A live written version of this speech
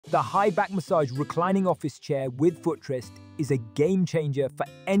The high back massage reclining office chair with footrest is a game changer for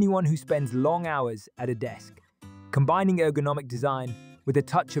anyone who spends long hours at a desk. Combining ergonomic design with a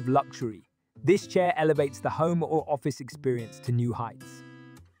touch of luxury, this chair elevates the home or office experience to new heights.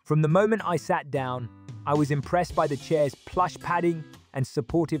 From the moment I sat down, I was impressed by the chair's plush padding and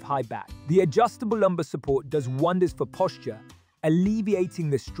supportive high back. The adjustable lumbar support does wonders for posture,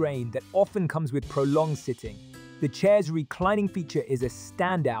 alleviating the strain that often comes with prolonged sitting. The chair's reclining feature is a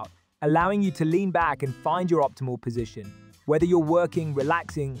standout, allowing you to lean back and find your optimal position, whether you're working,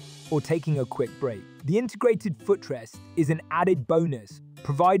 relaxing, or taking a quick break. The integrated footrest is an added bonus,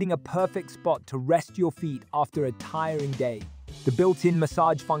 providing a perfect spot to rest your feet after a tiring day. The built-in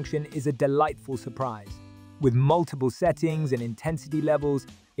massage function is a delightful surprise. With multiple settings and intensity levels,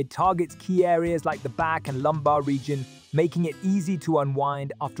 it targets key areas like the back and lumbar region, making it easy to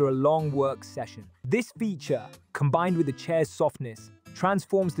unwind after a long work session. This feature, combined with the chair's softness,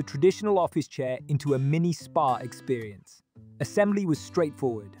 transforms the traditional office chair into a mini spa experience. Assembly was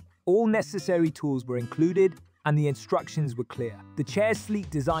straightforward. All necessary tools were included, and the instructions were clear. The chair's sleek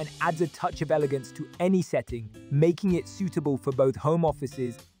design adds a touch of elegance to any setting, making it suitable for both home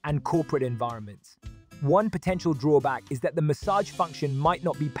offices and corporate environments. One potential drawback is that the massage function might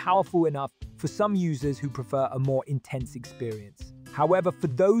not be powerful enough for some users who prefer a more intense experience. However, for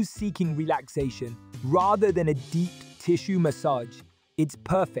those seeking relaxation rather than a deep tissue massage, it's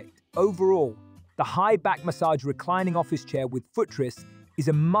perfect. Overall, the high back massage reclining office chair with footrest is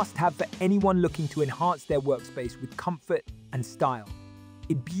a must-have for anyone looking to enhance their workspace with comfort and style.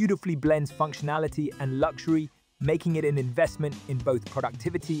 It beautifully blends functionality and luxury, making it an investment in both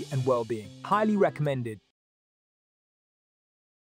productivity and well-being. Highly recommended.